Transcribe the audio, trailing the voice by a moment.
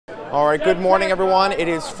All right, good morning, everyone. It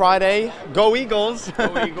is Friday. Go Eagles!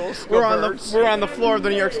 Go Eagles! we're on the floor of the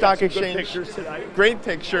New York Stock Exchange. Good pictures tonight. Great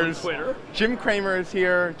pictures. On Twitter. Jim Cramer is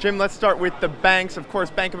here. Jim, let's start with the banks. Of course,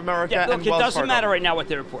 Bank of America and Wells Fargo. It doesn't matter right now what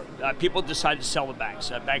they report. People decided to sell the banks.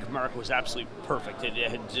 Bank of America was absolutely perfect. It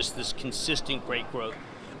had just this consistent great growth.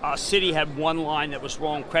 Citi had one line that was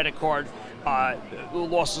wrong. Credit card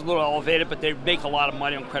losses a little elevated, but they make a lot of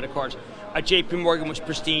money on credit cards. JP Morgan was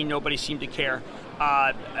pristine. Nobody seemed to care.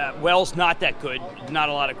 Wells not that good, not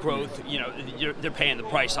a lot of growth. You know, they're paying the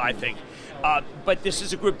price, I think. But this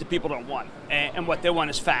is a group that people don't want, and what they want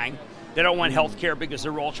is FANG. They don't want health care because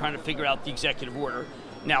they're all trying to figure out the executive order.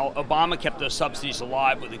 Now, Obama kept those subsidies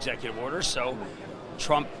alive with executive orders, so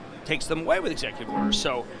Trump takes them away with executive orders.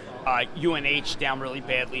 So UNH down really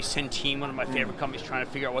badly. Centene, one of my favorite companies, trying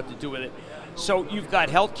to figure out what to do with it. So you've got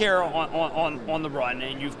health care on the run,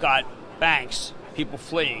 and you've got banks, people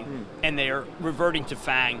fleeing, and they're reverting to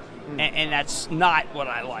FANG, and that's not what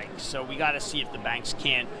I like. So we got to see if the banks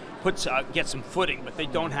can get some footing, but they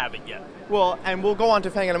don't have it yet. Well, and we'll go on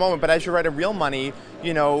to FANG in a moment, but as you write in real money,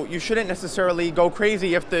 you know, you shouldn't necessarily go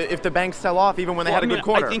crazy if the banks sell off, even when they had a good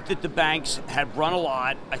quarter. I think that the banks have run a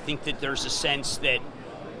lot. I think that there's a sense that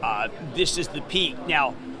this is the peak.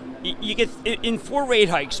 Now, you get in 4 rate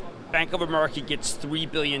hikes, Bank of America gets $3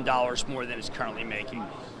 billion more than it's currently making.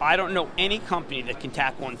 I don't know any company that can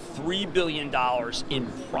tack on $3 billion in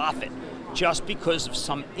profit just because of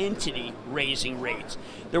some entity raising rates.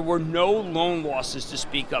 There were no loan losses to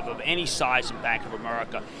speak of any size in Bank of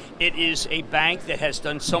America. It is a bank that has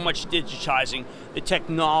done so much digitizing. The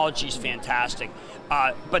technology is fantastic.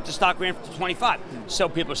 But the stock ran to 25. So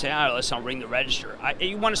people say, oh, let's not ring the register.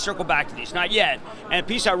 You want to circle back to these? Not yet. And a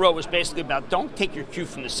piece I wrote was basically about don't take your cue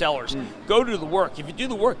from the sellers. Go do the work. If you do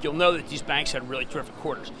the work, you'll know that these banks had really terrific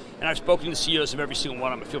quarters. And I've spoken to the CEOs of every single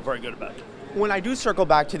one of them. I feel very good about it. When I do circle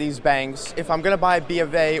back to these banks, if I'm going to buy B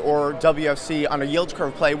of A or WFC on a yield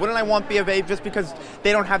curve play, wouldn't I want B of A just because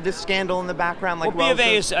they don't have this scandal in the background like Wells?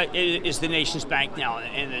 B of A is the nation's bank now,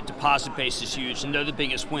 and the deposit base is huge, and they're the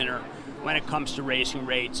biggest winner when it comes to raising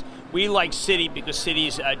rates. We like Citi because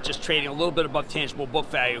Citi's just trading a little bit above tangible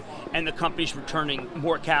book value, and the company's returning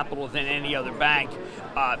more capital than any other bank.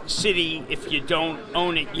 Citi, if you don't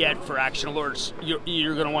own it yet for action alerts,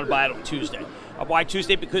 you're going to want to buy it on Tuesday. Why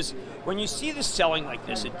Tuesday? Because when you see this selling like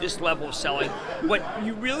this, at this level of selling, what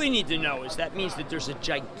you really need to know is that means that there's a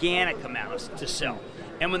gigantic amount to sell.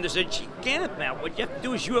 And when there's a gigantic amount, what you have to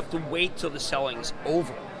do is you have to wait till the selling is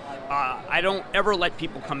over. I don't ever let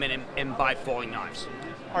people come in and buy falling knives.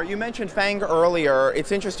 All right, you mentioned FANG earlier.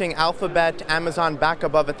 It's interesting, Alphabet, Amazon back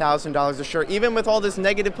above $1,000 a share, even with all this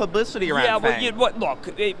negative publicity around FANG. Yeah, well,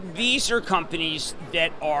 look, these are companies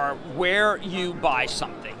that are where you buy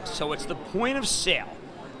something. So it's the point of sale.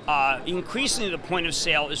 Increasingly, the point of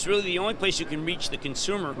sale is really the only place you can reach the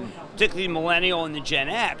consumer, particularly the millennial and the Gen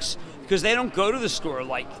X, because they don't go to the store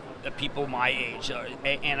like the people my age.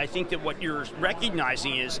 And I think that what you're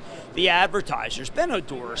recognizing is the advertisers. Ben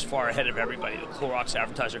O'Dour is far ahead of everybody, the Clorox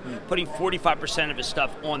advertiser, putting 45% of his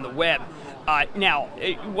stuff on the web. Now,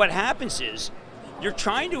 what happens is you're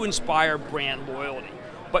trying to inspire brand loyalty.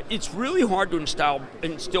 But it's really hard to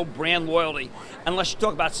instill brand loyalty unless you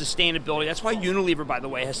talk about sustainability. That's why Unilever, by the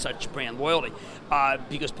way, has such brand loyalty,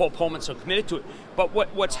 because Paul Pullman's so committed to it. But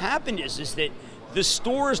what's happened is that the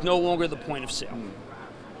store is no longer the point of sale.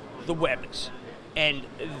 The web is. And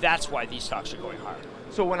that's why these stocks are going higher.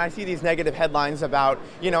 So when I see these negative headlines about,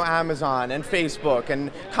 you know, Amazon and Facebook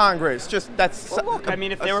and Congress, just that's... Well, look, I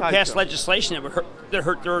mean, if they were passed legislation that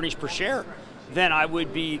hurt their earnings per share, then I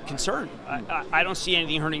would be concerned. I don't see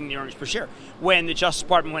anything hurting the earnings per share. When the Justice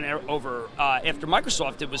Department went over after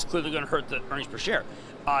Microsoft, it was clearly going to hurt the earnings per share.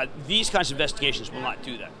 These kinds of investigations will not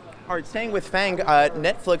do that. All right, staying with FANG,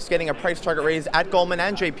 Netflix getting a price target raise at Goldman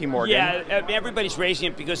and JP Morgan. Yeah, everybody's raising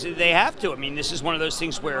it because they have to. I mean, this is one of those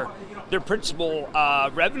things where their principal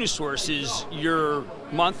revenue source is your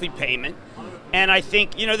monthly payment. And I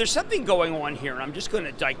think, you know, there's something going on here, and I'm just going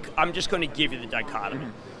to give you the dichotomy.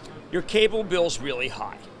 Your cable bill's really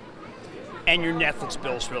high, and your Netflix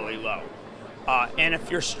bill's really low. And if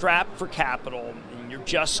you're strapped for capital and you're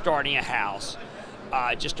just starting a house,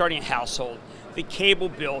 just starting a household, the cable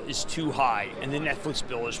bill is too high and the Netflix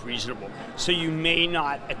bill is reasonable. So you may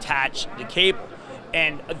not attach the cable.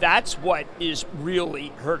 And that's what is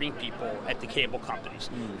really hurting people at the cable companies.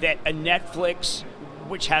 That a Netflix,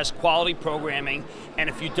 which has quality programming, and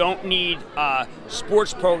if you don't need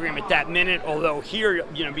sports program at that minute, although here,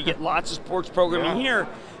 you know, we get lots of sports programming here,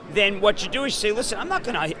 then what you do is you say, listen, I'm not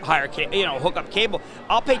going to hire, hook up cable.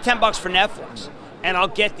 I'll pay $10 for Netflix, and I'll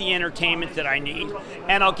get the entertainment that I need,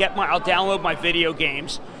 and I'll download my video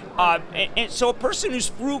games, And so a person who's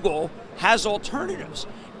frugal has alternatives.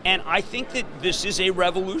 And I think that this is a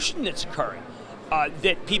revolution that's occurring,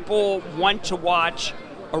 that people want to watch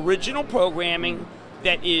original programming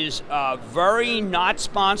that is very not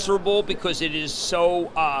sponsorable because it is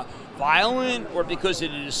so violent, or because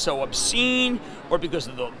it is so obscene, or because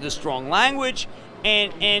of the strong language,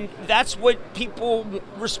 and that's what people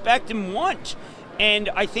respect and want. And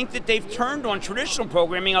I think that they've turned on traditional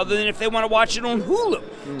programming, other than if they want to watch it on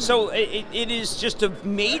Hulu. So it is just a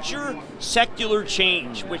major secular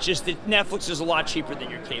change, which is that Netflix is a lot cheaper than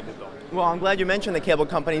your cable bill. Well, I'm glad you mentioned the cable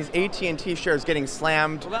companies. AT&T shares getting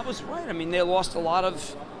slammed. Well, that was right. I mean, they lost a lot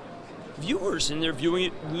of viewers, and they're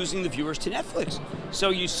losing the viewers to Netflix. So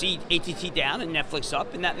you see AT&T down and Netflix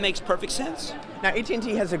up, and that makes perfect sense. Now,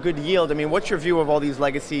 AT&T has a good yield. I mean, what's your view of all these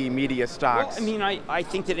legacy media stocks? Well, I mean, I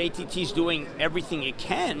think that AT&T is doing everything it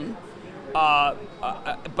can, but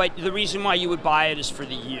the reason why you would buy it is for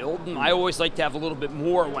the yield, and I always like to have a little bit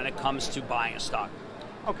more when it comes to buying a stock.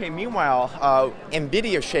 Okay, meanwhile,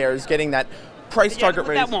 NVIDIA shares getting that price target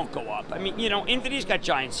raise. That won't go up. I mean, you know, NVIDIA's got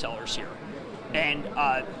giant sellers here, and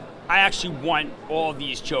I actually want all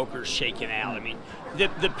these jokers shaken out. I mean,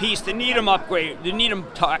 the piece, the Needham upgrade, the Needham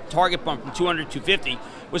target bump from 200 to 250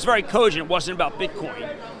 was very cogent. It wasn't about Bitcoin.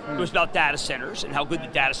 It was about data centers and how good the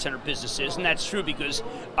data center business is, and that's true because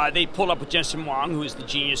they pulled up with Jensen Huang, who is the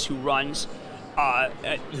genius who runs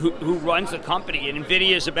the company. And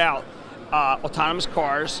NVIDIA is about autonomous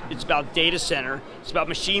cars. It's about data center. It's about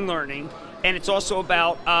machine learning, and it's also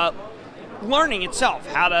about learning itself,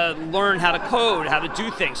 how to learn how to code, how to do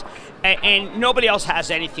things. And nobody else has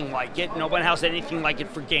anything like it. Nobody has anything like it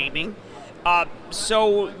for gaming.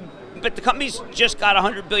 But the company's just got a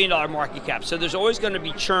 $100 billion market cap, so there's always going to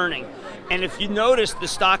be churning. And if you notice, the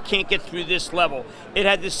stock can't get through this level. It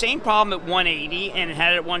had the same problem at 180, and it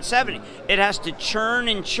had it at 170. It has to churn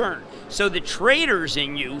and churn. So the traders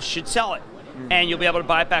in you should sell it. And you'll be able to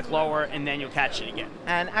buy it back lower, and then you'll catch it again.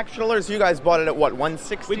 And Action Alerts, you guys bought it at what,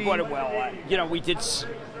 160? We bought it well.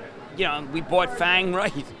 We bought FANG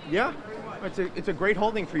right. Yeah, it's a great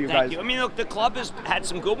holding for you guys. Thank you. I mean, look, the club has had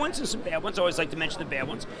some good ones and some bad ones. I always like to mention the bad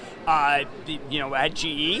ones. I had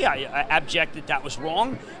GE. I object that was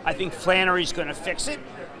wrong. I think Flannery's going to fix it.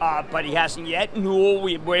 But he hasn't yet. Newell,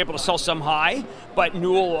 we were able to sell some high, but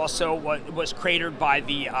Newell also was cratered by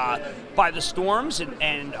the storms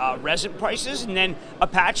and resin prices. And then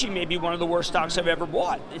Apache may be one of the worst stocks I've ever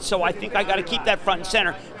bought. And so I think I got to keep that front and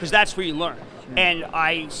center, because that's where you learn. And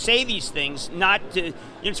I say these things not to.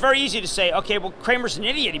 It's very easy to say, okay, well, Cramer's an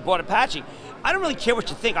idiot. He bought Apache. I don't really care what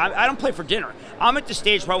you think. I don't play for dinner. I'm at the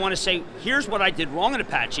stage where I want to say, here's what I did wrong in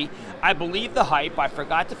Apache. I believe the hype. I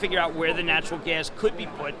forgot to figure out where the natural gas could be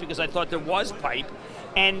put, because I thought there was pipe.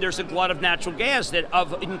 And there's a glut of natural gas that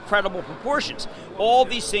of incredible proportions. All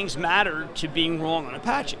these things matter to being wrong on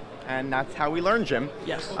Apache. And that's how we learn, Jim.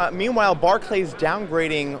 Yes. Meanwhile, Barclays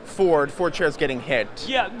downgrading Ford. Ford shares getting hit.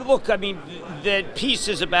 Yeah, look, I mean, the piece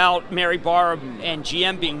is about Mary Barra and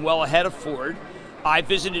GM being well ahead of Ford. I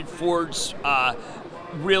visited Ford's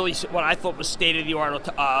really what I thought was state-of-the-art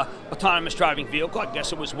autonomous driving vehicle. I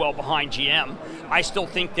guess it was well behind GM. I still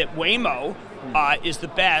think that Waymo is the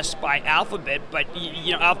best by Alphabet, but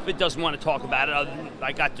Alphabet doesn't want to talk about it, other than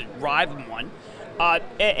I got to drive in one.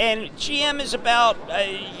 And GM is about,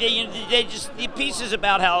 the piece is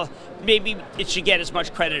about how maybe it should get as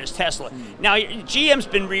much credit as Tesla. Now, GM's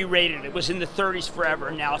been re-rated. It was in the 30s forever,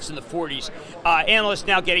 and now it's in the 40s. Analysts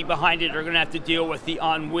now getting behind it are going to have to deal with the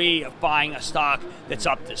ennui of buying a stock that's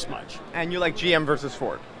up this much. And you like GM versus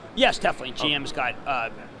Ford? Yes, definitely.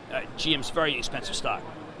 GM's very expensive stock.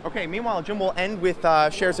 Okay, meanwhile, Jim, we'll end with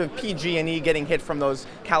shares of PG&E getting hit from those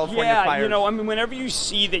California fires. Yeah, I mean, whenever you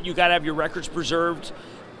see that you got to have your records preserved,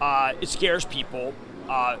 it scares people.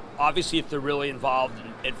 Obviously, if they're really involved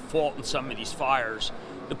at fault in some of these fires,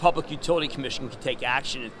 the Public Utility Commission can take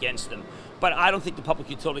action against them. But I don't think the Public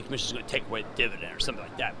Utility Commission is going to take away the dividend or something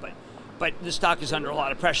like that. But the stock is under a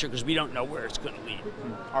lot of pressure because we don't know where it's going to lead.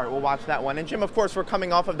 All right, we'll watch that one. And Jim, of course, we're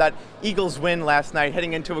coming off of that Eagles win last night,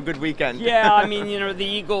 heading into a good weekend. Yeah, I mean, the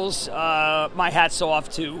Eagles, my hat's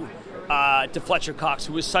off to Fletcher Cox,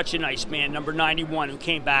 who was such a nice man, number 91, who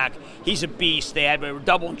came back. He's a beast. They were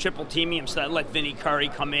double and triple teaming him, so they let Vinny Curry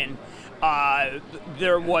come in.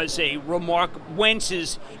 There was a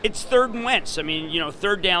it's third and Wentz. I mean,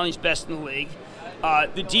 third down, he's best in the league.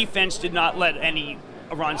 The defense did not let any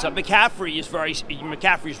runs up.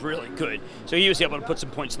 McCaffrey's really good, so he was able to put some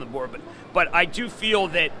points on the board. But I do feel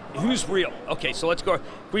that who's real? Okay, so let's go.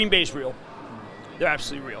 Green Bay's real. They're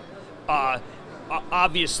absolutely real.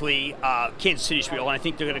 Obviously, Kansas City's real, and I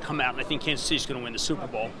think they're going to come out, and I think Kansas City's going to win the Super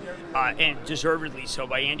Bowl, and deservedly so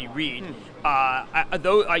by Andy Reid. And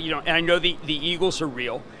I know the Eagles are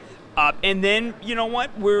real, and then you know what?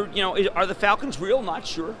 Are the Falcons real? Not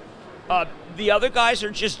sure. The other guys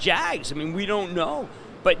are just Jags. I mean, we don't know.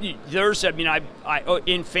 But there's,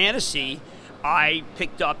 in fantasy, I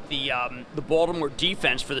picked up the Baltimore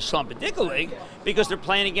defense for the Slumpadicka League because they're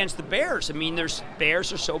playing against the Bears. I mean,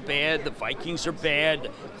 Bears are so bad, the Vikings are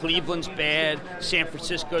bad, Cleveland's bad, San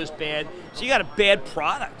Francisco's bad. So you got a bad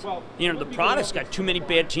product. The product's got too many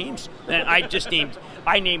bad teams. And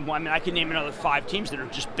I named one. I mean, I can name another 5 teams that are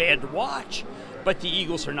just bad to watch. But the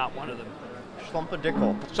Eagles are not one of them.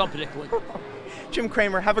 Slumpadicka League. Jim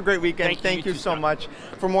Cramer, have a great weekend. Thank you so much.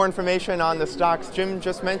 For more information on the stocks Jim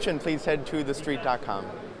just mentioned, please head to TheStreet.com.